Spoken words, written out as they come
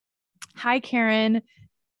Hi, Karen.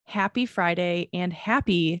 Happy Friday and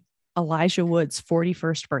happy Elijah Wood's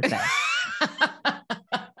 41st birthday.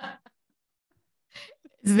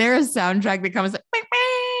 Is there a soundtrack that comes like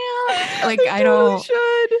I totally don't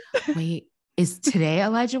should. wait, is today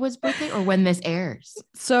Elijah Wood's birthday or when this airs?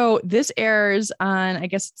 So this airs on, I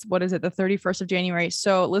guess, what is it, the 31st of January.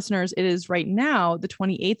 So listeners, it is right now the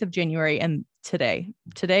 28th of January. And today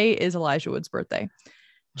is Elijah Wood's birthday,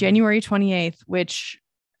 January 28th, which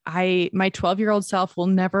my 12-year-old self will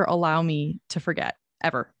never allow me to forget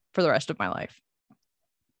ever for the rest of my life.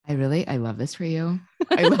 I love this for you.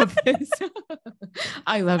 I love this.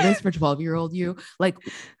 I love this for 12-year-old you. Like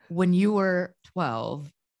when you were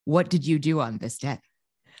 12, what did you do on this day?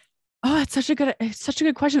 Oh, it's such a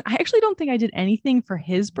good question. I actually don't think I did anything for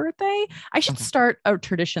his birthday. I should start a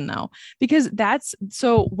tradition though, because that's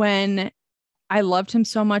so when I loved him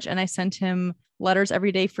so much and I sent him letters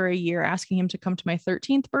every day for a year asking him to come to my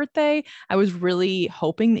 13th birthday. I was really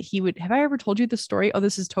hoping that he would. Have I ever told you the story? Oh,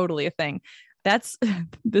 this is totally a thing. I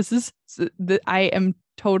am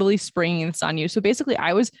totally springing this on you. So basically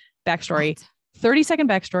backstory, 30-second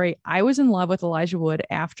backstory. I was in love with Elijah Wood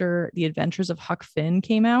after The Adventures of Huck Finn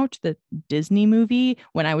came out, the Disney movie,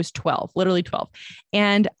 when I was 12, literally 12.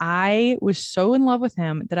 And I was so in love with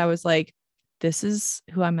him that I was like, this is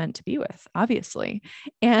who I'm meant to be with, obviously.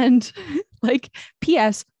 And like,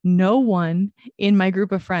 P.S., no one in my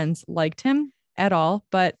group of friends liked him at all.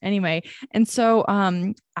 But anyway, and so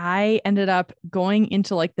I ended up going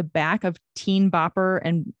into like the back of Teen Bopper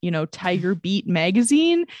and, Tiger Beat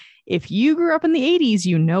magazine. If you grew up in the 80s,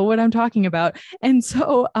 you know what I'm talking about. And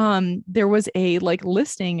so there was a like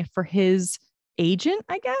listing for his agent,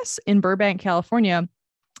 I guess, in Burbank, California.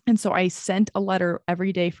 And so I sent a letter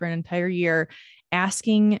every day for an entire year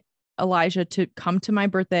asking Elijah to come to my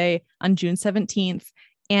birthday on June 17th.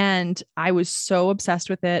 And I was so obsessed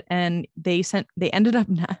with it. And they ended up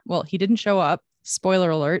he didn't show up. Spoiler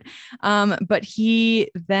alert. But he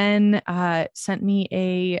then sent me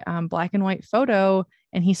a black and white photo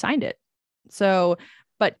and he signed it. So,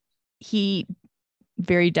 but he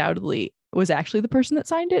very doubtedly was actually the person that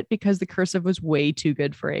signed it because the cursive was way too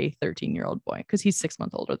good for a 13-year-old boy because he's 6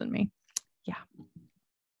 months older than me. Yeah.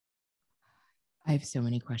 I have so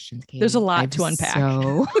many questions, Katie. There's a lot to unpack.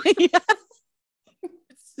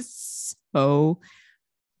 So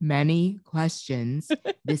many questions.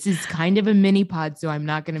 This is kind of a mini pod, so I'm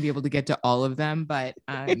not going to be able to get to all of them, but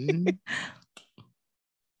I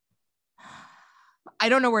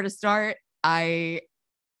don't know where to start.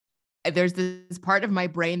 There's this part of my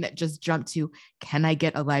brain that just jumped to, can I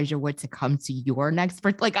get Elijah Wood to come to your next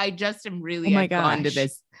birthday? Like, I just am really I've gone to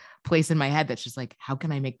this place in my head that's just like, how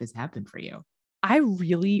can I make this happen for you?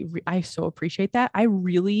 I so appreciate that. I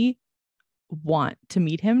really want to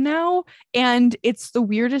meet him now. And it's the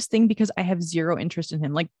weirdest thing because I have zero interest in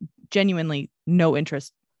him, like genuinely no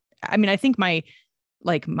interest. I mean, I think my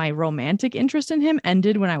romantic interest in him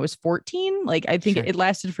ended when I was 14. Like, I think it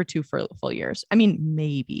lasted for 2 full years. I mean,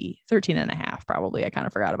 maybe 13 and a half, probably. I kind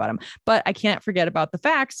of forgot about him, but I can't forget about the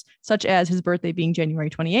facts, such as his birthday being January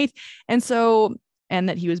 28th. And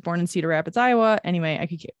that he was born in Cedar Rapids, Iowa. Anyway,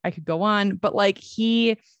 I could go on, but like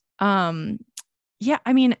I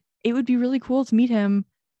mean, it would be really cool to meet him,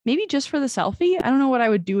 maybe just for the selfie. I don't know what I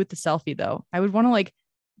would do with the selfie though. I would want to like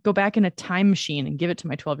go back in a time machine and give it to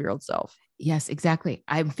my 12-year-old self. Yes, exactly.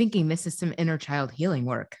 I'm thinking this is some inner child healing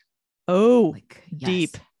work. Oh,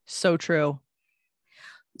 deep. So true.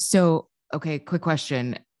 So, okay, quick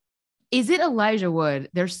question. Is it Elijah Wood?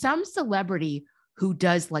 There's some celebrity who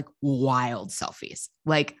does like wild selfies,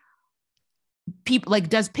 like people like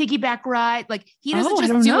does piggyback ride. Like he doesn't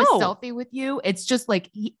just do a selfie with you. It's just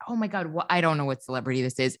like, oh my God, I don't know what celebrity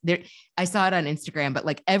this is. I saw it on Instagram, but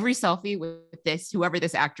like every selfie with this, whoever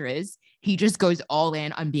this actor is, he just goes all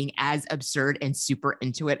in on being as absurd and super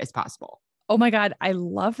into it as possible. Oh my God, I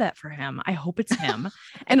love that for him. I hope it's him.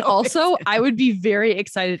 And also, I would be very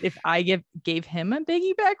excited if I gave him a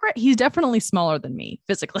piggyback ride. He's definitely smaller than me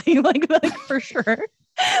physically, like for sure.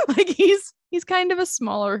 Like he's kind of a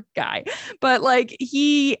smaller guy, but like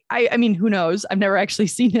I mean, who knows? I've never actually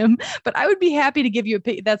seen him, but I would be happy to give you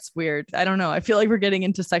that's weird. I don't know. I feel like we're getting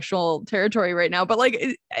into sexual territory right now, but like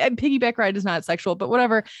a piggyback ride is not sexual, but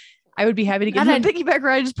whatever. I would be happy to give him a piggyback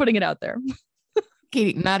ride, just putting it out there.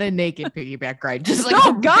 Katie, not a naked piggyback ride. Just like,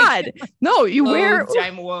 oh God, no, you wear.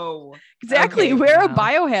 Whoa. Exactly. Okay, wear a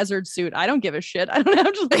biohazard suit. I don't give a shit. I don't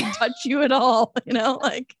have to like touch you at all.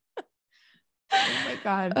 Like. Oh my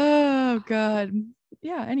God. Oh God.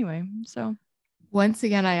 Yeah. Anyway, so once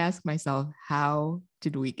again, I ask myself, how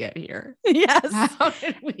did we get here? Yes. How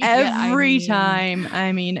did we Every time.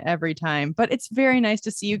 I mean, every time. But it's very nice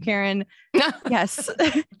to see you, Karen. Yes.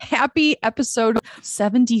 Happy episode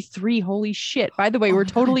 73. Holy shit. By the way, we're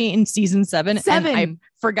totally in season 7. And I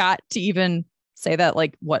forgot to even say that,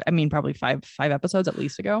 like, what? I mean, probably five episodes at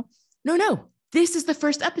least ago. No. This is the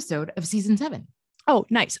first episode of season 7. Oh,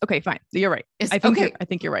 nice. Okay, fine. You're right. I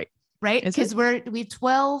think you're right. Right? Because we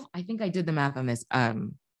 12. I think I did the math on this.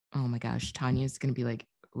 Oh my gosh, Tanya's gonna be like,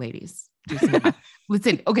 ladies, do some math.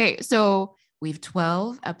 Listen, okay, so we have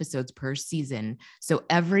 12 episodes per season. So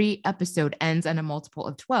every episode ends on a multiple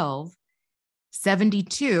of 12.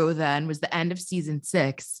 72 then was the end of season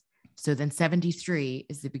 6. So then 73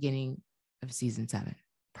 is the beginning of season 7.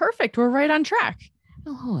 Perfect. We're right on track.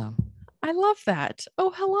 Oh, hello. I love that.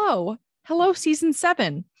 Oh, hello. Hello, season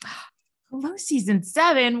 7. Hello, season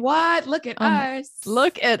 7. What? Look at us.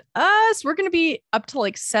 Look at us. We're going to be up to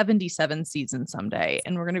like 77 seasons someday.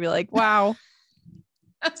 And we're going to be like, wow,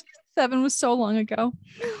 7 was so long ago.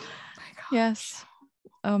 Oh my gosh. Yes.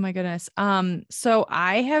 Oh my goodness. So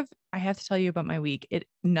I have to tell you about my week.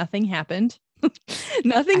 Nothing happened.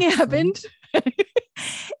 Nothing happened.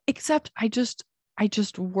 Except I just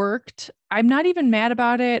worked. I'm not even mad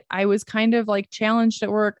about it. I was kind of like challenged at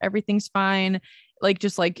work. Everything's fine. Like,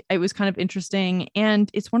 just like, it was kind of interesting. And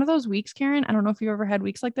it's one of those weeks, Karen, I don't know if you've ever had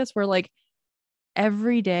weeks like this where like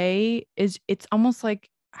every day it's almost like,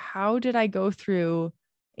 how did I go through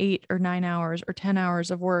 8 or 9 hours or 10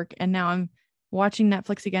 hours of work? And now I'm watching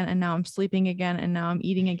Netflix again. And now I'm sleeping again. And now I'm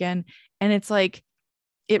eating again. And it's like,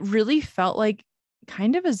 it really felt like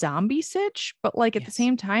kind of a zombie sitch, but like at the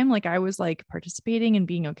same time, like I was like participating and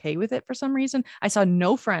being okay with it for some reason. I saw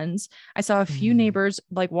no friends. I saw a few neighbors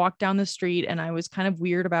like walk down the street, and I was kind of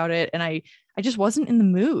weird about it. And I just wasn't in the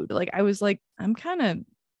mood. Like I was like, I'm kind of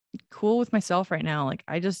cool with myself right now. Like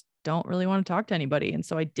I just don't really want to talk to anybody. And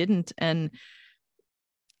so I didn't. And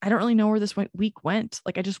I don't really know where this week went.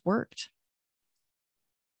 Like I just worked.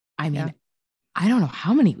 I mean, I don't know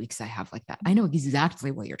how many weeks I have like that. I know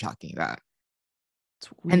exactly what you're talking about. It's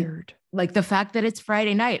weird. And like the fact that it's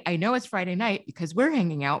Friday night, I know it's Friday night because we're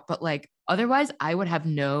hanging out, but like otherwise I would have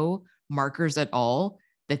no markers at all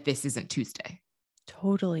that this isn't Tuesday.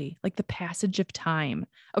 Totally. Like the passage of time.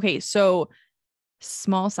 Okay. So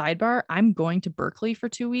small sidebar, I'm going to Berkeley for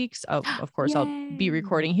 2 weeks. Oh, of course I'll be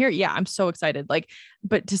recording here. Yeah. I'm so excited. Like,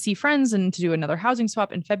 but to see friends and to do another housing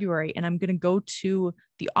swap in February. And I'm going to go to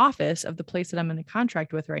the office of the place that I'm in a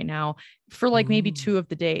contract with right now for like maybe 2 of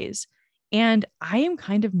the days. And I am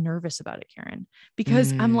kind of nervous about it, Karen,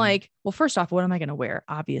 because I'm like, well, first off, what am I going to wear?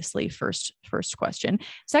 Obviously, first question.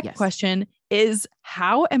 Second question is,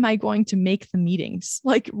 how am I going to make the meetings?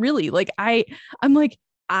 Like, really, like I'm like,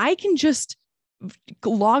 I can just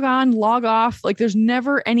log on, log off. Like there's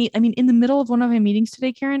never any, I mean, in the middle of one of my meetings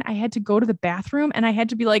today, Karen, I had to go to the bathroom and I had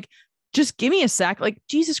to be like, just give me a sec. Like,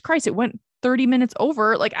 Jesus Christ, it went 30 minutes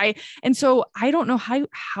over. Like and so I don't know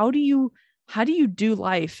how do you do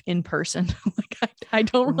life in person? Like, I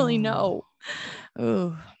don't really know.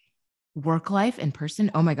 Oh, work life in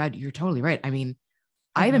person. Oh my God, you're totally right. I mean,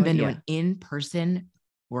 I haven't been to an in-person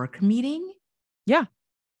work meeting. Yeah.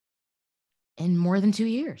 In more than 2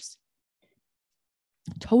 years.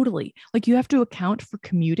 Totally. Like you have to account for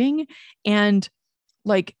commuting and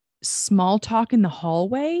like small talk in the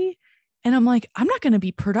hallway. And I'm like, I'm not going to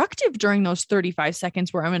be productive during those 35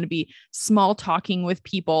 seconds where I'm going to be small talking with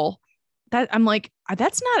people. That I'm like,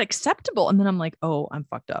 that's not acceptable. And then I'm like, oh, I'm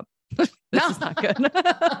fucked up. This is not good.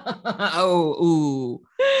 Ooh.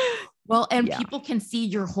 Well, and people can see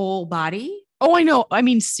your whole body. Oh, I know. I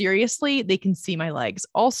mean, seriously, they can see my legs.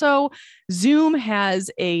 Also, Zoom has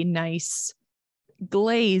a nice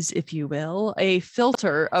glaze, if you will, a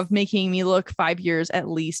filter of making me look 5 years at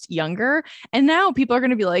least younger. And now people are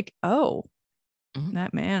going to be like, oh,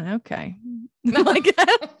 that man. Okay. Like,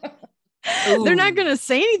 they're not going to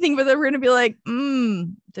say anything, but they're going to be like,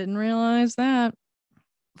 didn't realize that.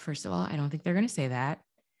 First of all, I don't think they're going to say that.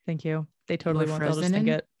 Thank you. They totally won't. They'll just think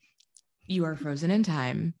it. You are frozen in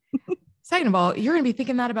time. Second of all, you're going to be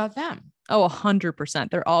thinking that about them. Oh, 100%.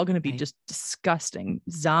 They're all going to be just disgusting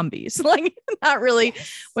zombies. Like, not really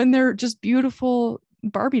when they're just beautiful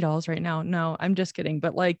Barbie dolls right now. No, I'm just kidding.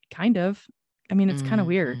 But like, kind of, I mean, it's kind of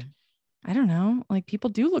weird. I don't know. Like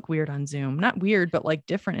people do look weird on Zoom, not weird, but like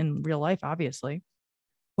different in real life, obviously.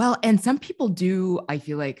 Well, and some people do, I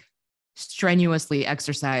feel like, strenuously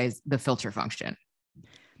exercise the filter function.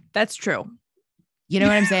 That's true. You know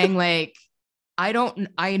what I'm saying? Like, I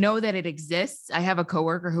know that it exists. I have a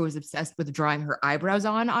coworker who is obsessed with drawing her eyebrows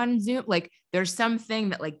on Zoom. Like there's something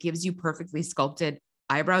that like gives you perfectly sculpted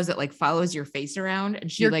eyebrows that like follows your face around.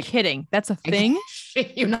 And she You're like, kidding. That's a thing.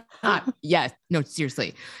 shit you not. Yes. No,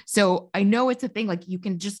 seriously. So I know it's a thing. Like you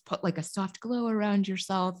can just put like a soft glow around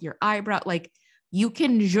yourself, your eyebrow, like you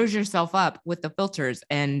can zhuzh yourself up with the filters.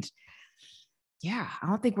 And yeah, I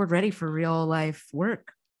don't think we're ready for real life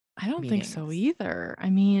work. I don't think so meetings. either. I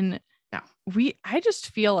mean, No. I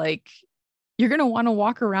just feel like you're going to want to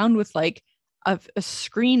walk around with like a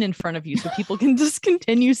screen in front of you so people can just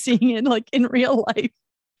continue seeing it like in real life.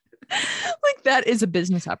 Like that is a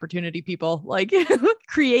business opportunity, people. Like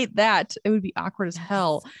create that. It would be awkward as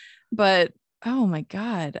hell. But oh my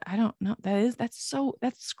God, I don't know.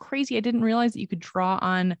 That's crazy. I didn't realize that you could draw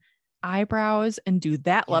on eyebrows and do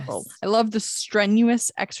that level. Yes. I love the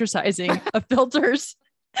strenuous exercising of filters.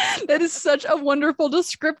 That is such a wonderful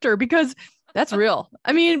descriptor because that's real.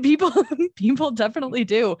 I mean, people definitely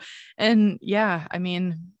do. And yeah, I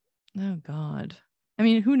mean, oh God. I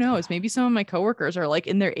mean, who knows? Maybe some of my coworkers are like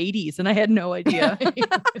in their 80s and I had no idea.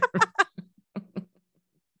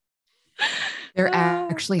 They're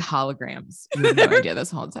actually holograms. You have no idea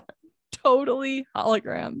this whole time. Totally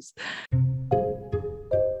holograms.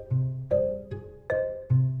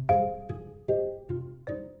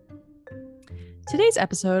 Today's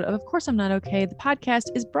episode of Course I'm Not Okay, the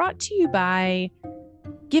podcast, is brought to you by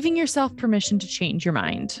giving yourself permission to change your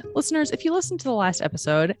mind. Listeners, if you listened to the last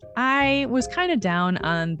episode, I was kind of down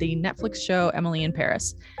on the Netflix show Emily in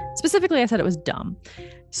Paris. Specifically, I said it was dumb.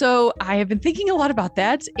 So I have been thinking a lot about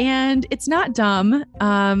that, and it's not dumb.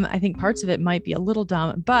 I think parts of it might be a little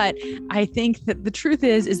dumb, but I think that the truth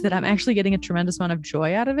is that I'm actually getting a tremendous amount of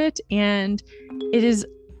joy out of it, and it is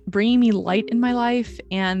bringing me light in my life,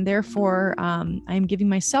 and therefore I'm giving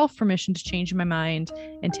myself permission to change my mind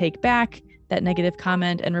and take back that negative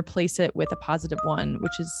comment and replace it with a positive one,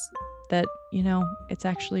 which is that, you know, it's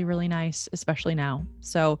actually really nice, especially now.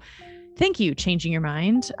 So thank you, Changing Your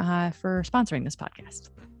Mind, for sponsoring this podcast.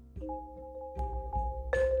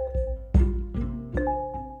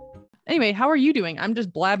 Anyway, how are you doing? I'm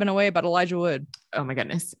just blabbing away about Elijah Wood. Oh my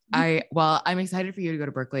goodness. I'm excited for you to go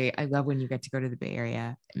to Berkeley. I love when you get to go to the Bay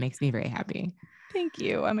Area. It makes me very happy. Thank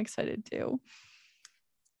you. I'm excited too.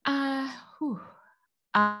 I'm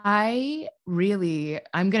going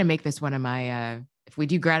to make this one of my, if we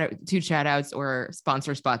do gratitude shout outs or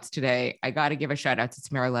sponsor spots today, I got to give a shout out to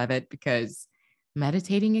Tamara Levitt because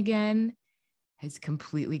meditating again has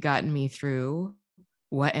completely gotten me through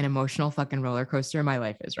what an emotional fucking roller coaster my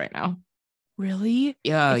life is right now. Really?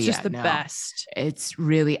 It's just the best. It's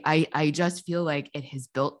really, I just feel like it has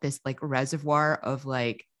built this like reservoir of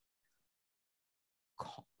like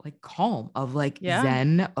calm, of like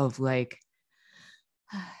zen, of like,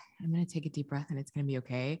 I'm going to take a deep breath and it's going to be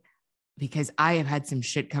okay. Because I have had some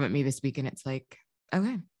shit come at me this week and it's like,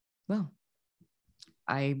 okay, well,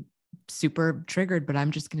 I'm super triggered, but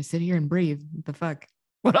I'm just going to sit here and breathe. What the fuck?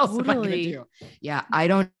 What else am I going to do? Yeah. I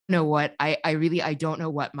don't know what I don't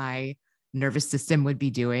know what my nervous system would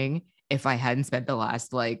be doing if I hadn't spent the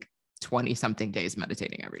last like 20 something days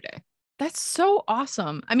meditating every day. That's so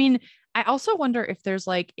awesome. I mean, I also wonder if there's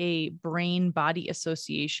like a brain body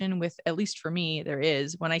association with, at least for me, there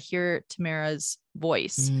is when I hear Tamara's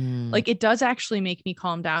voice. Like it does actually make me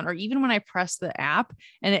calm down. Or even when I press the app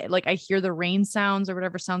and it, like I hear the rain sounds or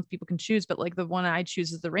whatever sounds people can choose, but like the one I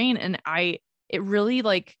choose is the rain. And it really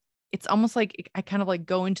like, it's almost like I kind of like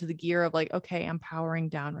go into the gear of like, okay, I'm powering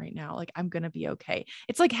down right now. Like I'm going to be okay.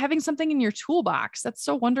 It's like having something in your toolbox. That's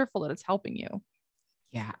so wonderful that it's helping you.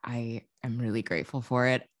 Yeah, I am really grateful for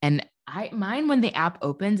it. And mine, when the app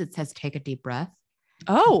opens, it says, take a deep breath.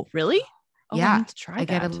 Oh, really? Oh, yeah. I need to try that.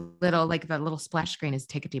 Get a little, like that little splash screen is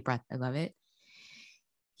take a deep breath. I love it.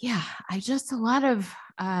 Yeah.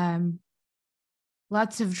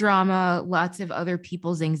 Lots of drama, lots of other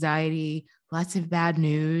people's anxiety, lots of bad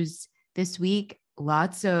news this week,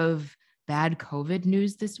 lots of bad COVID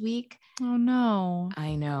news this week. Oh no.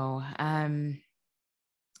 I know.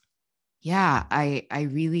 Yeah, I'm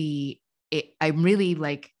really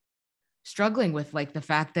like struggling with like the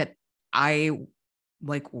fact that I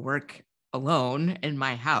like work alone in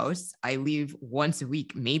my house. I leave once a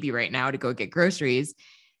week, maybe right now, to go get groceries.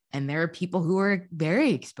 And there are people who are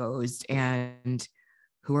very exposed and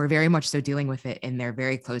who are very much so dealing with it in their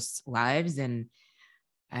very close lives. And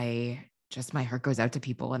my heart goes out to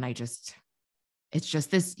people. And it's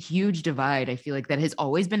just this huge divide. I feel like that has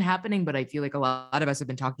always been happening, but I feel like a lot of us have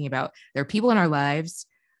been talking about, there are people in our lives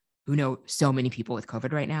who know so many people with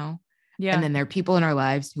COVID right now. Yeah. And then there are people in our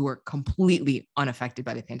lives who are completely unaffected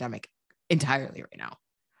by the pandemic entirely right now,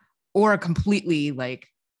 or completely like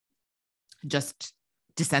just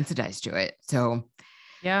desensitized to it. So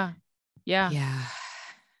yeah.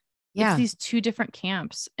 It's Yeah. these two different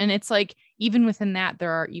camps. And it's like, even within that,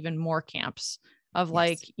 there are even more camps of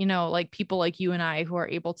like, Yes. like people like you and I who are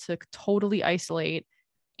able to totally isolate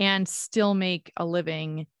and still make a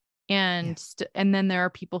living. Yeah. And then there are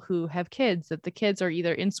people who have kids that the kids are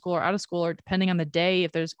either in school or out of school, or depending on the day,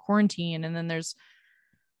 if there's quarantine. And then there's,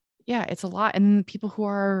 yeah, it's a lot. And then people who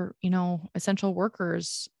are, essential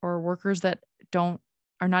workers or workers that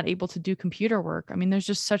are not able to do computer work. I mean, there's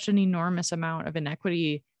just such an enormous amount of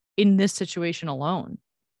inequity in this situation alone.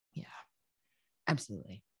 Yeah.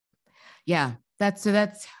 Absolutely. Yeah. That's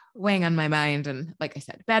weighing on my mind. And like I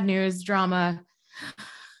said, bad news, drama,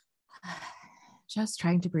 just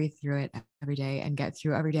trying to breathe through it every day and get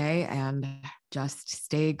through every day and just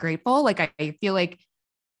stay grateful. Like I feel like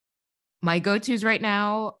my go-tos right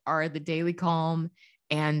now are the daily calm.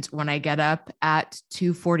 And when I get up at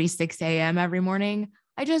 2:46 a.m. every morning,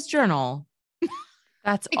 I just journal.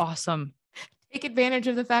 That's awesome. Take advantage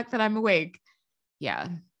of the fact that I'm awake. Yeah.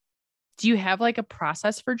 Do you have like a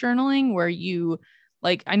process for journaling where you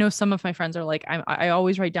like, I know some of my friends are like, I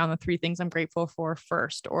always write down the 3 things I'm grateful for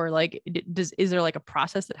first, or like, is there like a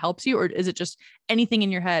process that helps you, or is it just anything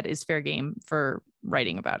in your head is fair game for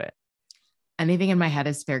writing about it? Anything in my head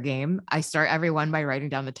is fair game. I start every one by writing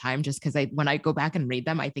down the time just because when I go back and read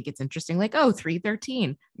them, I think it's interesting. Like, oh,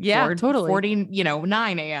 3:13, Yeah, totally. 40,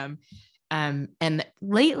 9 a.m. And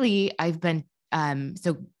lately I've been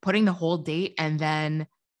so putting the whole date and then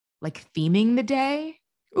like theming the day.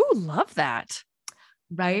 Ooh, love that.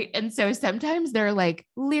 Right. And so sometimes they're like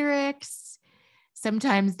lyrics,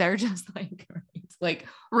 sometimes they're just like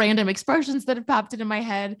random expressions that have popped into my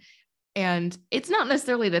head. And it's not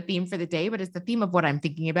necessarily the theme for the day, but it's the theme of what I'm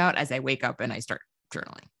thinking about as I wake up and I start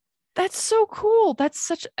journaling. That's so cool.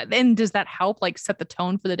 And does that help like set the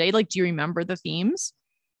tone for the day? Like, do you remember the themes?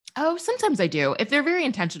 Oh, sometimes I do. If they're very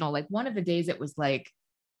intentional, like one of the days it was like,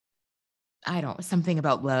 I don't know, something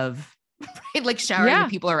about love, right? Like showering the Yeah.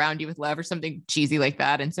 people around you with love or something cheesy like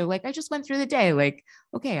that. And so like, I just went through the day, like,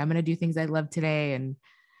 okay, I'm going to do things I love today and,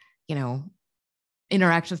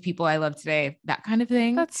 interact with people I love today, that kind of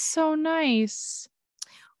thing. That's so nice.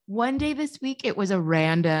 One day this week, it was a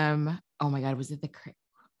random, oh my God, was it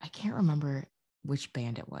I can't remember which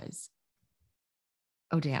band it was.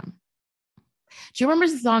 Oh, damn. Do you remember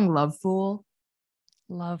the song Love Fool?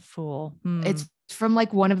 Love Fool. It's from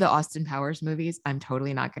like one of the Austin Powers movies. I'm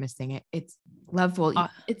totally not going to sing it. It's Love Fool.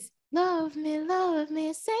 It's love me,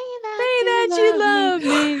 say that you love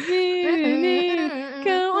me.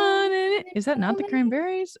 Come on. Is that not the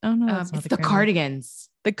Cranberries? Oh no, that's not it's the Cardigans.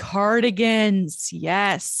 The Cardigans.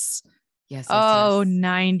 Yes. Yes. Oh,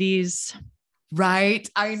 90s. Right.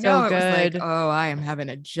 I know. So it was like, oh, I am having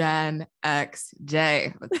a Gen X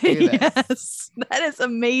day. Let's do this. Yes, that is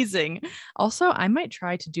amazing. Also, I might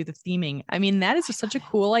try to do the theming. I mean, that is such a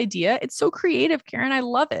cool idea. It's so creative, Karen. I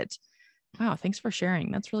love it. Wow. Thanks for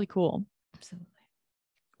sharing. That's really cool. Absolutely.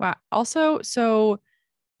 Wow. Also, so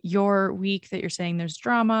your week that you're saying there's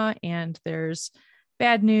drama and there's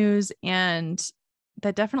bad news, and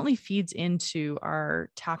that definitely feeds into our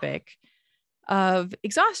topic of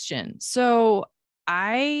exhaustion. So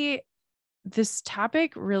this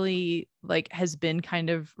topic really like has been kind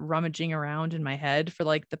of rummaging around in my head for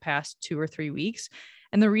like the past 2 or 3 weeks.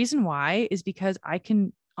 And the reason why is because I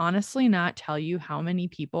can honestly not tell you how many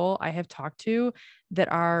people I have talked to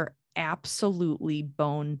that are absolutely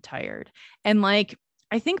bone tired. And like,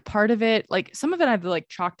 I think part of it, like some of it I've like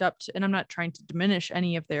chalked up to, and I'm not trying to diminish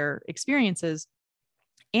any of their experiences.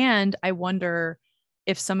 And I wonder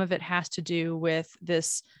if some of it has to do with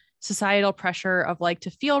this societal pressure of like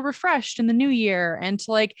to feel refreshed in the new year and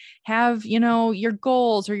to like have, your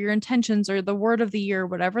goals or your intentions or the word of the year,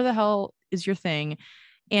 whatever the hell is your thing.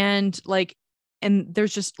 And like, and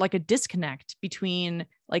there's just like a disconnect between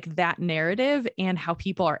like that narrative and how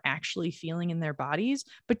people are actually feeling in their bodies.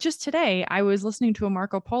 But just today, I was listening to a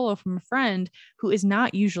Marco Polo from a friend who is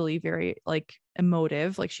not usually very like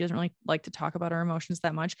emotive. Like she doesn't really like to talk about her emotions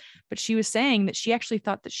that much, but she was saying that she actually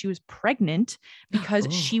thought that she was pregnant because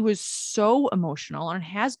she was so emotional and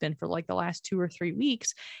has been for like the last 2 or 3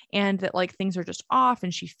 weeks, and that like things are just off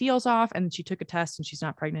and she feels off, and she took a test and she's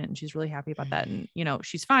not pregnant and she's really happy about that. And,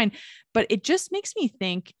 she's fine, but it just makes me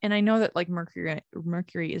think, and I know that like Mercury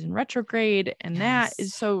is in retrograde and that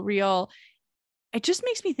is so real. It just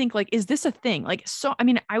makes me think like, is this a thing? Like, so, I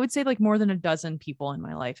mean, I would say like more than a dozen people in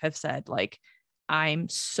my life have said like, I'm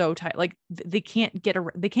so tired. Like they can't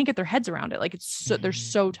get their heads around it. Like it's so, they're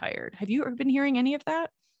so tired. Have you ever been hearing any of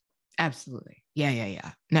that? Absolutely.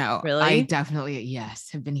 Yeah. No, Really? I definitely, yes,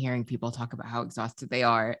 have been hearing people talk about how exhausted they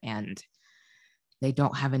are and they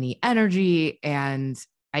don't have any energy. And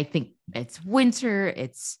I think it's winter.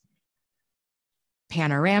 It's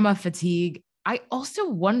panorama fatigue. I also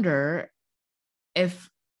wonder if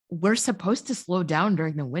we're supposed to slow down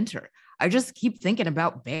during the winter. I just keep thinking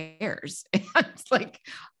about bears. It's like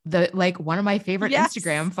one of my favorite Yes.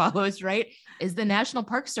 Instagram follows, right, is the National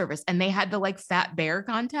Park Service. And they had the like fat bear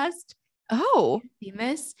contest. Oh, Seen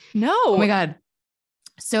this? no. Oh my God.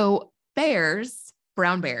 So bears,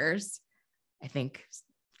 brown bears, I think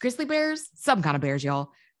grizzly bears, some kind of bears,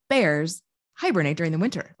 y'all. Bears hibernate during the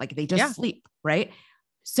winter. Like they just sleep, right?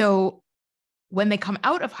 So when they come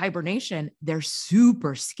out of hibernation, they're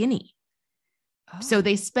super skinny. Oh. So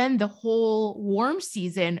they spend the whole warm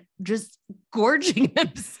season just gorging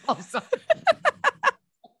themselves on.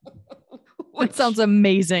 That sounds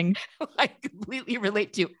amazing. I completely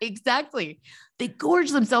relate to. Exactly. They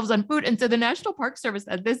gorge themselves on food. And so the National Park Service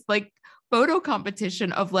had this like photo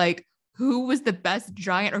competition of like who was the best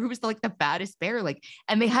giant or who was the, like the fattest bear. Like,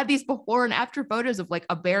 and they had these before and after photos of like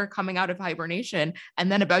a bear coming out of hibernation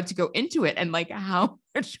and then about to go into it and like how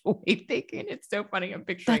much weight they gain. It's so funny. I'm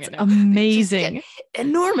picturing it now. Amazing.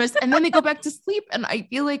 Enormous. And then they go back to sleep. And I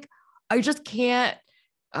feel like I just can't.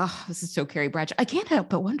 Oh, this is so Carrie Bradshaw. I couldn't help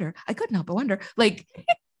but wonder. Like,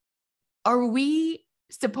 are we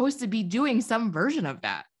supposed to be doing some version of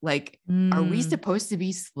that? Like, are we supposed to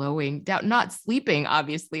be slowing down, not sleeping,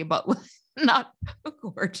 obviously, but not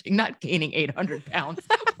gorging, not gaining 800 pounds?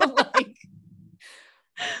 But like,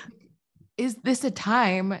 is this a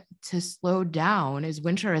time to slow down? Is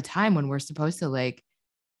winter a time when we're supposed to like,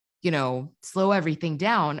 slow everything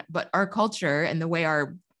down? But our culture and the way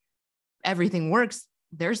our everything works,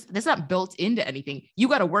 that's not built into anything. You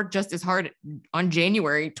got to work just as hard on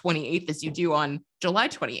January 28th as you do on July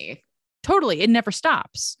 28th. Totally. It never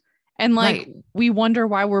stops. And like, we wonder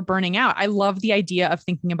why we're burning out. I love the idea of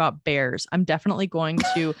thinking about bears. I'm definitely going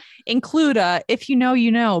to include if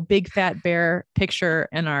big fat bear picture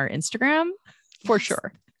in our Instagram for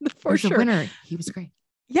sure. For sure. The winner. He was great.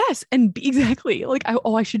 Yes. And exactly. Like,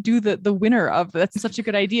 I should do the winner of that's such a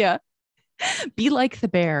good idea. Be like the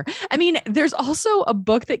bear. I mean, there's also a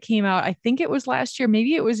book that came out, I think it was last year,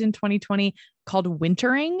 maybe it was in 2020, called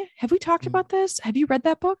Wintering. Have we talked about this? Have you read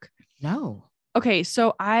that book? No. Okay,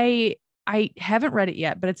 so I haven't read it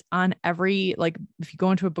yet, but it's on every, like, if you go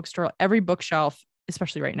into a bookstore, every bookshelf,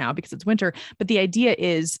 especially right now because it's winter. But the idea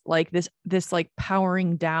is like this like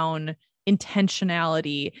powering down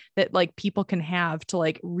intentionality that like people can have to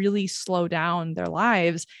like really slow down their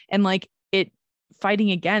lives and like it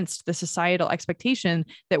fighting against the societal expectation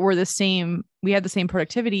that we had the same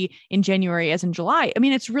productivity in January as in July. I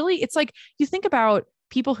mean, it's like you think about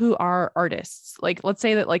people who are artists, like let's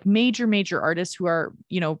say that like major artists who are,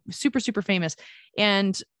 super, super famous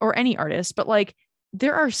or any artist, but like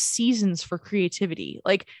there are seasons for creativity.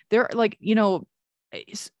 Like there, like,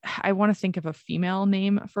 I want to think of a female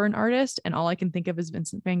name for an artist and all I can think of is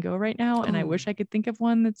Vincent van Gogh right now. And I wish I could think of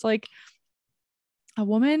one that's like a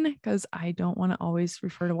woman because I don't want to always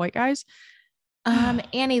refer to white guys.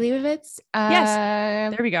 Annie Leibovitz.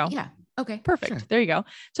 Yes. There we go. Yeah. Okay. Perfect. Sure. There you go.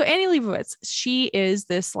 So Annie Leibovitz, she is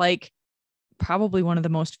this like probably one of the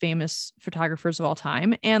most famous photographers of all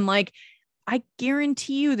time. And like, I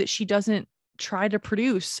guarantee you that she doesn't try to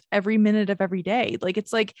produce every minute of every day. Like,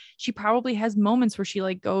 it's like, she probably has moments where she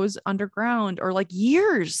like goes underground or like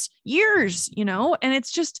years, and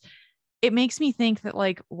it's just, it makes me think that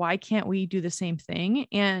like, why can't we do the same thing?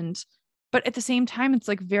 But at the same time, it's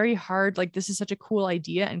like very hard. Like, this is such a cool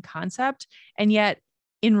idea and concept. And yet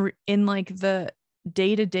in like the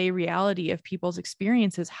day-to-day reality of people's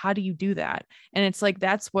experiences, how do you do that? And it's like,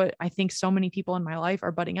 that's what I think so many people in my life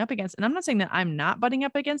are butting up against. And I'm not saying that I'm not butting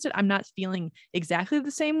up against it. I'm not feeling exactly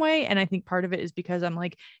the same way. And I think part of it is because I'm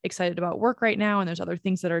like excited about work right now. And there's other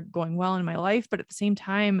things that are going well in my life. But at the same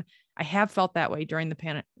time, I have felt that way during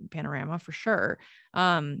the panorama for sure.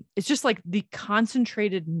 It's just like the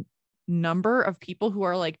concentrated number of people who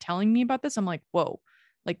are like telling me about this. I'm like, whoa,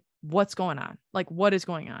 like what's going on? Like, what is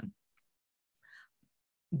going on?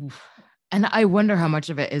 And I wonder how much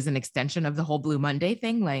of it is an extension of the whole Blue Monday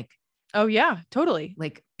thing. Like, oh yeah, totally.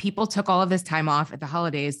 Like people took all of this time off at the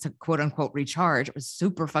holidays to quote unquote recharge. It was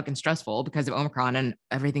super fucking stressful because of Omicron and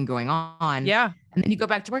everything going on. Yeah. And then you go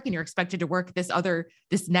back to work and you're expected to work this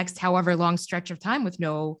next however long stretch of time with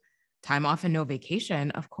no time off and no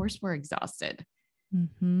vacation. Of course we're exhausted.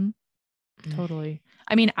 Mm-hmm. Totally.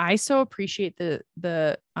 I mean, I so appreciate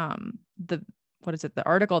the what is it? The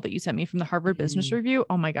article that you sent me from the Harvard Business Review.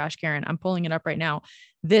 Oh my gosh, Karen, I'm pulling it up right now.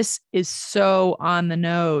 This is so on the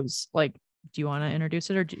nose. Like, do you want to introduce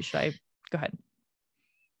it or should I go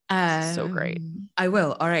ahead? So great. I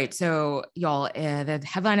will. All right. So y'all, the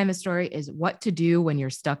headline in the story is what to do when you're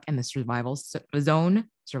stuck in the survival zone.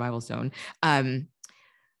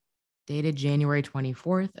 dated January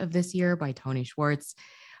 24th of this year by Tony Schwartz,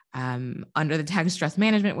 under the tag stress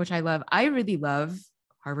management, which I love. I really love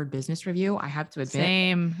Harvard Business Review. I have to admit.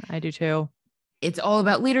 Same. I do too. It's all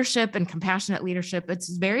about leadership and compassionate leadership. It's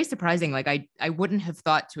very surprising. Like I wouldn't have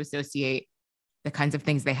thought to associate the kinds of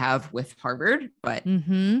things they have with Harvard, but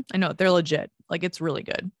I know they're legit. Like it's really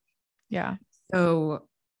good. Yeah. So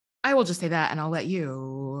I will just say that, and I'll let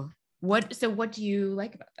you. What do you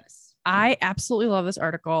like about this? I absolutely love this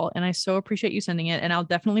article, and I so appreciate you sending it. And I'll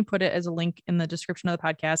definitely put it as a link in the description of the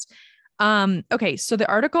podcast. Okay. So the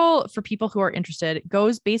article, for people who are interested,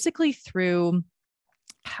 goes basically through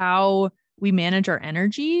how we manage our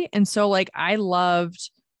energy. And so like, I loved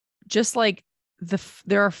just like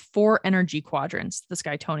there are 4 energy quadrants, this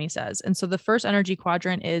guy Tony says. And so the first energy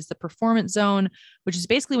quadrant is the performance zone, which is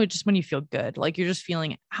basically just when you feel good, like you're just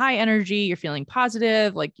feeling high energy, you're feeling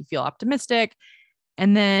positive, like you feel optimistic.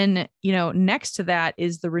 And then, next to that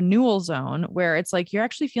is the renewal zone, where it's like you're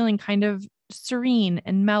actually feeling kind of serene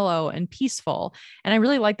and mellow and peaceful. And I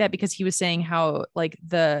really like that, because he was saying how like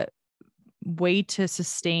the way to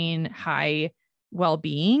sustain high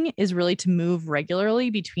well-being is really to move regularly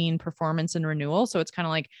between performance and renewal. So it's kind of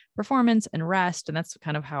like performance and rest. And that's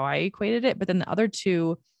kind of how I equated it. But then the other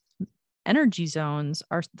 2 energy zones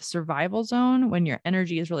are the survival zone, when your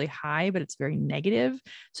energy is really high, but it's very negative.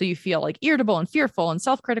 So you feel like irritable and fearful and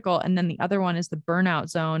self-critical. And then the other one is the burnout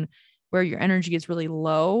zone, where your energy is really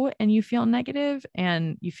low and you feel negative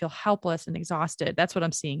and you feel helpless and exhausted. That's what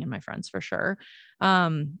I'm seeing in my friends for sure.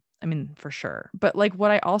 For sure. But like,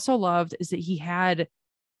 what I also loved is that he had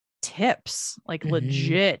tips, like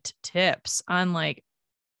legit tips on like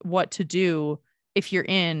what to do if you're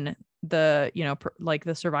in the, like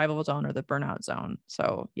the survival zone or the burnout zone.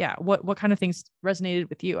 So yeah. What kind of things resonated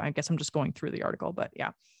with you? I guess I'm just going through the article, but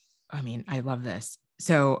yeah. I love this.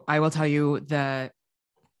 So I will tell you the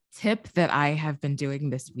tip that I have been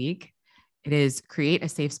doing this week. It is create a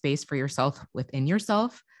safe space for yourself within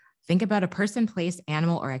yourself. Think about a person, place,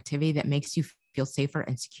 animal, or activity that makes you feel safer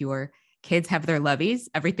and secure. Kids have their loveys,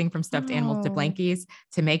 everything from stuffed animals to blankies,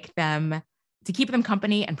 to keep them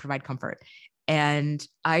company and provide comfort. And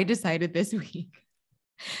I decided this week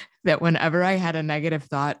that whenever I had a negative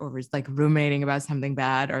thought or was like ruminating about something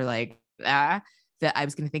bad or like that I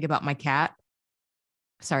was going to think about my cat.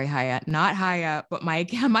 Sorry, Haya, not Haya, but my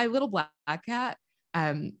little black cat.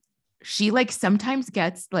 She like sometimes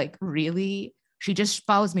gets like really, she just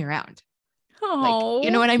follows me around. Oh, like, you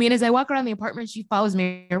know what I mean? As I walk around the apartment, she follows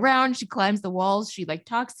me around. She climbs the walls. She like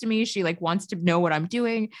talks to me. She like wants to know what I'm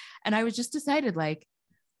doing. And I was just decided like,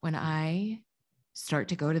 when I start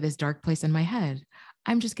to go to this dark place in my head,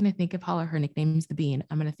 I'm just going to think of Paula. Her nickname is the Bean.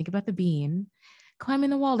 I'm going to think about the Bean climbing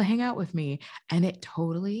the wall to hang out with me. And it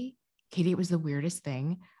totally, Katie, it was the weirdest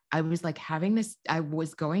thing. I was like I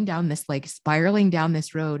was going down this, like spiraling down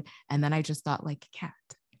this road. And then I just thought like cat.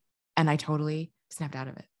 And I totally snapped out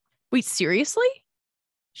of it. Wait, seriously?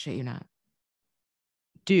 Shit you not.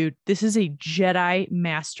 Dude, this is a Jedi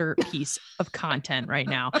masterpiece of content right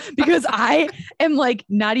now, because I am like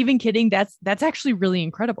not even kidding. That's actually really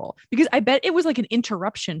incredible, because I bet it was like an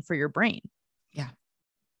interruption for your brain. Yeah.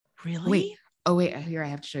 Really? Wait, here I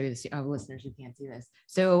have to show you this. Oh, listeners, you can't see this.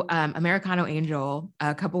 So Americano Angel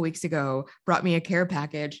a couple weeks ago brought me a care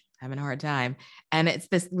package, having a hard time. And it's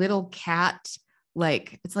this little cat,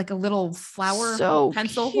 like it's like a little flower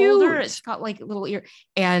pencil holder. It's got like a little ear.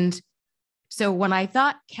 And so when I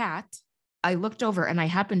thought cat, I looked over and I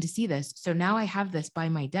happened to see this. So now I have this by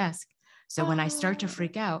my desk. So when I start to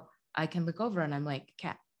freak out, I can look over and I'm like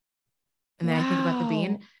cat. And then I think about the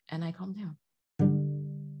Bean and I calm down.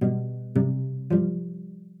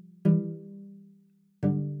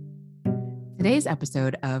 Today's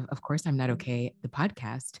episode of Course I'm Not Okay, the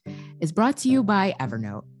podcast, is brought to you by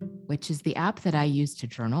Evernote, which is the app that I use to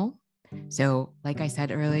journal. So like I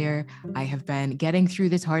said earlier, I have been getting through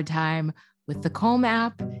this hard time with the Calm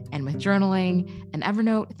app and with journaling. And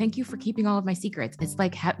Evernote, thank you for keeping all of my secrets. It's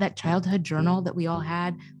like that childhood journal that we all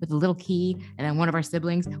had with a little key, and then one of our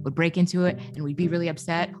siblings would break into it and we'd be really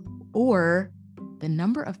upset. Or the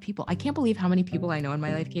number of people, I can't believe how many people I know in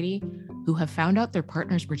my life, Katie, who have found out their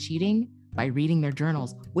partners were cheating by reading their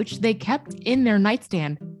journals, which they kept in their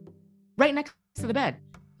nightstand right next to the bed.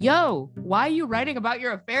 Yo, why are you writing about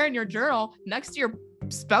your affair in your journal next to your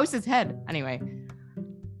spouse's head? Anyway,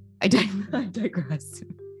 I digress.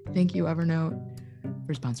 Thank you, Evernote,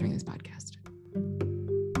 for sponsoring this podcast.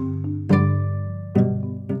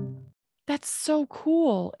 That's so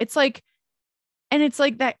cool. It's like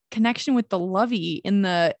that connection with the lovey in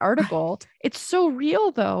the article. Right. It's so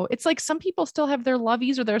real though. It's like some people still have their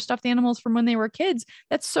loveys or their stuffed animals from when they were kids.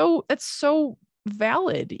 That's so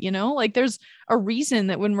valid, like there's a reason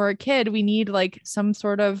that when we're a kid, we need like some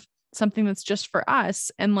sort of something that's just for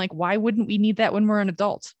us. And like, why wouldn't we need that when we're an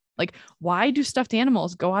adult? Like, why do stuffed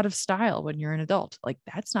animals go out of style when you're an adult? Like,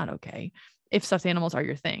 that's not okay if stuffed animals are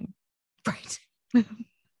your thing. Right.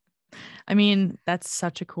 I mean, that's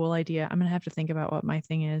such a cool idea. I'm going to have to think about what my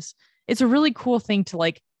thing is. It's a really cool thing to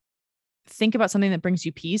like think about something that brings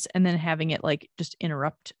you peace and then having it like just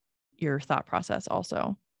interrupt your thought process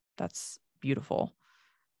also. That's beautiful.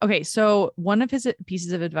 Okay, so one of his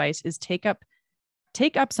pieces of advice is take up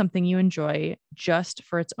something you enjoy just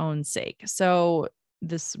for its own sake. So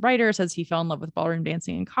this writer says he fell in love with ballroom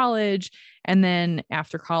dancing in college. And then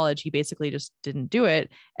after college, he basically just didn't do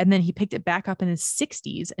it. And then he picked it back up in his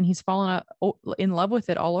 60s and he's fallen in love with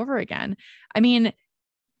it all over again. I mean,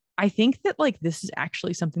 I think that like this is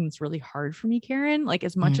actually something that's really hard for me, Karen. Like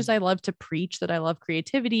as much as I love to preach that I love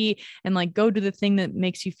creativity and like go do the thing that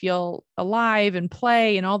makes you feel alive and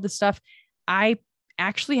play and all this stuff, I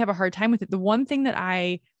actually have a hard time with it. The one thing that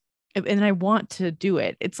I want to do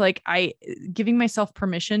it. It's like giving myself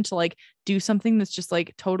permission to like do something that's just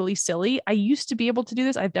like totally silly. I used to be able to do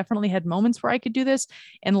this. I've definitely had moments where I could do this,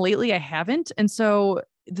 and lately I haven't. And so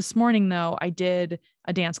this morning though, I did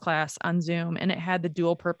a dance class on Zoom and it had the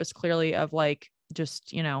dual purpose clearly of like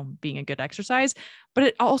just, being a good exercise, but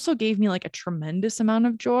it also gave me like a tremendous amount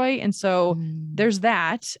of joy. And so there's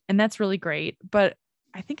that, and that's really great. But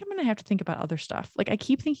I think I'm going to have to think about other stuff. Like I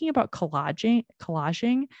keep thinking about collaging.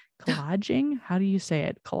 How do you say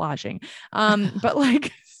it? Collaging. But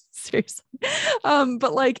like, seriously.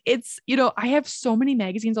 But like, it's, I have so many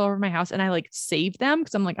magazines all over my house and I like save them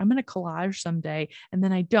because I'm like, I'm going to collage someday. And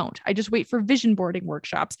then I don't, I just wait for vision boarding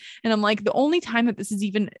workshops. And I'm like, the only time that this is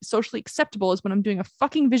even socially acceptable is when I'm doing a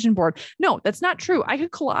fucking vision board. No, that's not true. I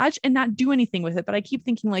could collage and not do anything with it. But I keep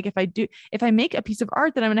thinking like, if I make a piece of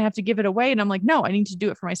art, then I'm going to have to give it away. And I'm like, no, I need to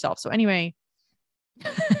do it for myself. So anyway,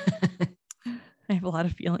 I have a lot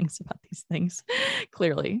of feelings about these things,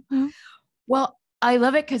 clearly. Well, I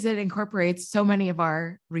love it because it incorporates so many of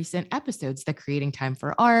our recent episodes, the creating time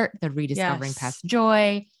for art, the rediscovering past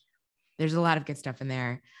joy. There's a lot of good stuff in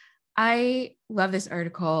there. I love this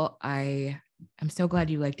article. I'm so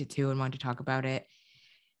glad you liked it too and wanted to talk about it.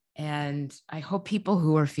 And I hope people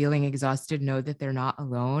who are feeling exhausted know that they're not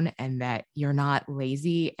alone and that you're not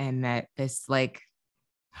lazy and that this like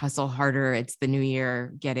hustle harder, it's the new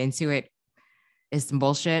year, get into it is some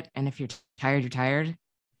bullshit. And if you're tired, you're tired.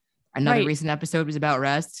 Another recent episode was about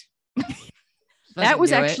rest. That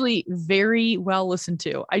was actually very well listened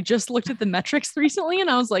to. I just looked at the metrics recently and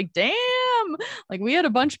I was like, damn, like we had a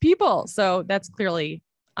bunch of people. So that's clearly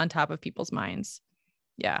on top of people's minds.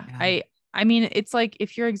 Yeah. I mean, it's like,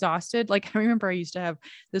 if you're exhausted, like I remember I used to have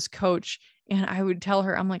this coach and I would tell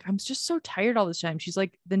her, I'm like, I'm just so tired all this time. She's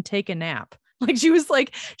like, then take a nap. Like, she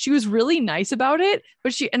was really nice about it,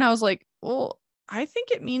 but and I was like, well, I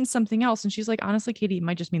think it means something else. And she's like, honestly, Katie, it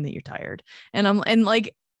might just mean that you're tired. And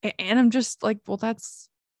I'm just like, well, that's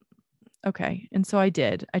okay. And so I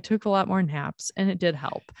took a lot more naps and it did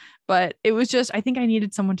help, but it was just, I think I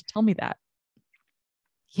needed someone to tell me that.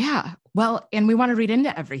 Yeah. Well, and we want to read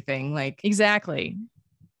into everything. Like, exactly.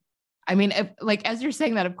 I mean, as you're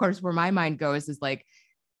saying that, of course, where my mind goes is like,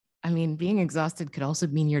 I mean, being exhausted could also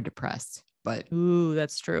mean you're depressed, but ooh,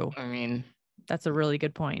 that's true. I mean, that's a really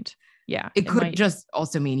good point. Yeah. It could just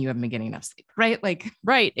also mean you haven't been getting enough sleep, right? Like,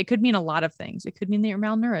 right. It could mean a lot of things. It could mean that you're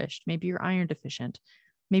malnourished. Maybe you're iron deficient.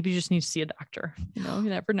 Maybe you just need to see a doctor. You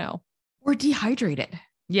never know. Or dehydrated.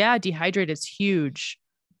 Yeah. Dehydrated is huge.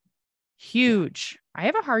 Huge. I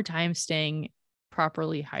have a hard time staying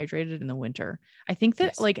properly hydrated in the winter. I think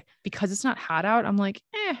that like, because it's not hot out, I'm like,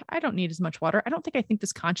 I don't need as much water. I don't think I think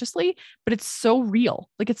this consciously, but it's so real.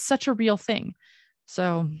 Like it's such a real thing.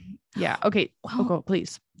 So yeah. Okay. Well, go,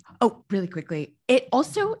 please. Oh, really quickly. It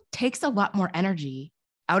also takes a lot more energy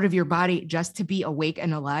out of your body just to be awake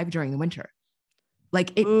and alive during the winter.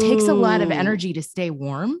 Like it takes a lot of energy to stay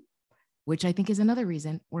warm, which I think is another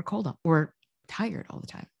reason we're cold or tired all the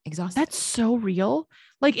time, exhausted. That's so real.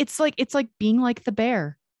 Like, it's like being like the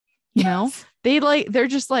bear, you know, they're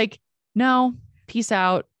just like, no, peace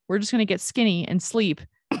out. We're just going to get skinny and sleep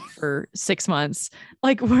for 6 months.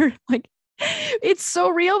 Like we're like, it's so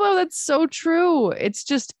real though. That's so true. It's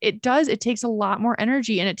just, it takes a lot more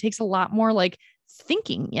energy and it takes a lot more like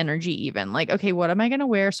thinking energy, even like, okay, what am I going to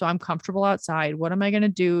wear so I'm comfortable outside? What am I going to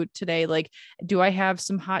do today? Like, do I have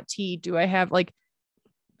some hot tea? Do I have like,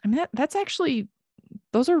 I mean, that's actually,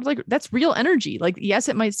 those are like, that's real energy. Like, yes,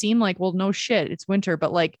 it might seem like, well, no shit, it's winter,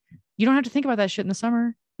 but like, you don't have to think about that shit in the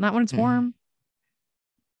summer, not when it's warm.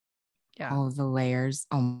 Yeah. All the layers.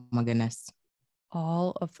 Oh my goodness.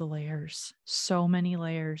 all of the layers, so many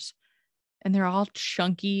layers, and they're all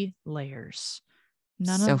chunky layers.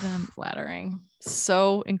 None So of them flattering.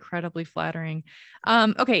 so incredibly flattering.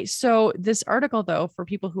 Okay, so this article, though, for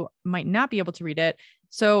people who might not be able to read it,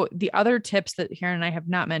 so the other tips that Karen and I have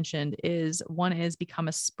not mentioned is one is become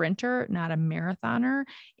a sprinter, not a marathoner.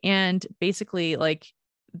 And basically, like,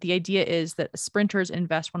 the idea is that sprinters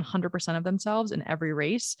invest 100% of themselves in every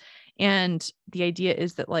race. And the idea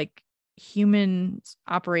is that, like, humans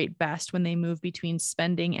operate best when they move between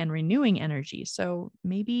spending and renewing energy. So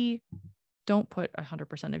maybe don't put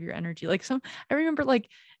 100% of your energy. Like, I remember, like,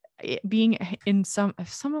 being in one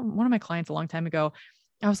of my clients a long time ago.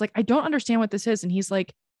 I was like, I don't understand what this is. And he's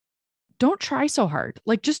like, don't try so hard.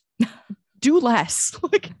 Like, just do less.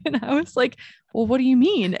 Like, and I was like, well, what do you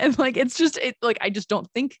mean? And like, like, I just don't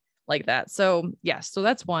think like that. So yes. So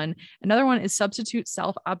that's one. Another one is substitute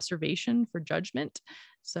self-observation for judgment.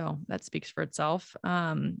 So that speaks for itself.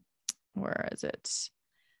 Where is it?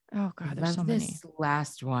 Oh God, there's so many. This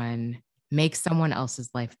last one, make someone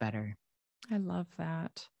else's life better. I love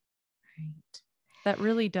that. Right. That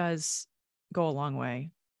really does go a long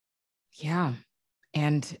way. Yeah.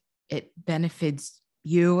 And it benefits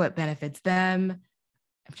you, it benefits them.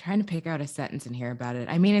 I'm trying to pick out a sentence in here about it.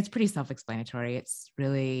 I mean, it's pretty self-explanatory. It's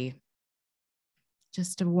really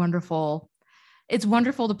just it's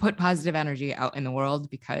wonderful to put positive energy out in the world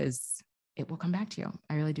because it will come back to you.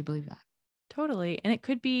 I really do believe that. Totally. And it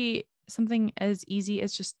could be something as easy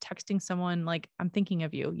as just texting someone, like, I'm thinking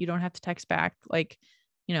of you. You don't have to text back, like,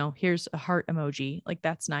 here's a heart emoji. Like,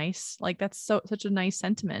 that's nice. Like, that's such a nice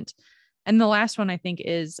sentiment. And the last one I think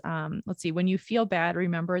is, let's see, when you feel bad,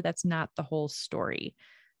 remember that's not the whole story.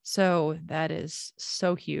 So that is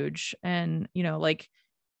so huge. And,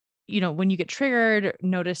 when you get triggered,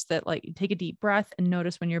 notice that, like, take a deep breath and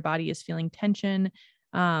notice when your body is feeling tension.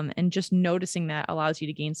 And just noticing that allows you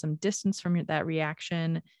to gain some distance from that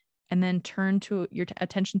reaction, and then turn to your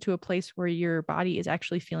attention to a place where your body is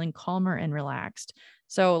actually feeling calmer and relaxed.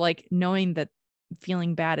 So, like, knowing that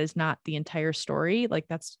feeling bad is not the entire story, like,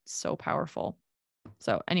 that's so powerful.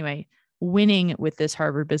 So anyway, winning with this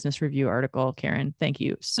Harvard Business Review article, Karen, thank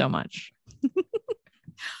you so much.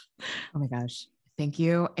 Oh my gosh. Thank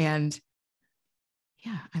you. And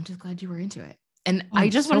yeah, I'm just glad you were into it. And I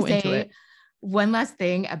just want to say one last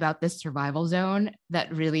thing about this survival zone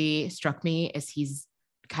that really struck me is he's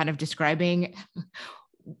kind of describing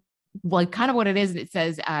like kind of what it is. It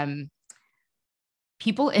says,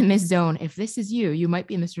 people in this zone, if this is you, you might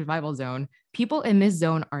be in the survival zone. People in this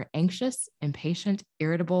zone are anxious, impatient,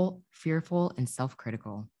 irritable, fearful, and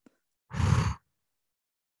self-critical.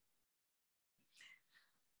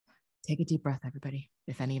 Take a deep breath, everybody.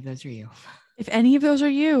 If any of those are you. If any of those are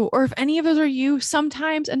you, or if any of those are you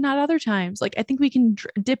sometimes and not other times, like, I think we can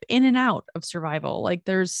dip in and out of survival. Like,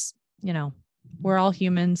 there's, we're all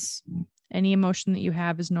humans. Any emotion that you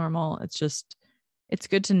have is normal. It's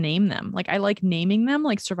good to name them. Like, I like naming them.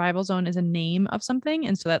 Like, survival zone is a name of something.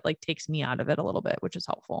 And so that, like, takes me out of it a little bit, which is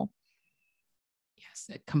helpful. Yes,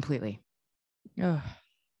 completely. Oh,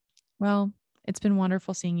 well, it's been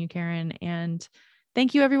wonderful seeing you, Karen. And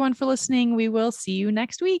thank you everyone for listening. We will see you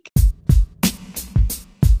next week.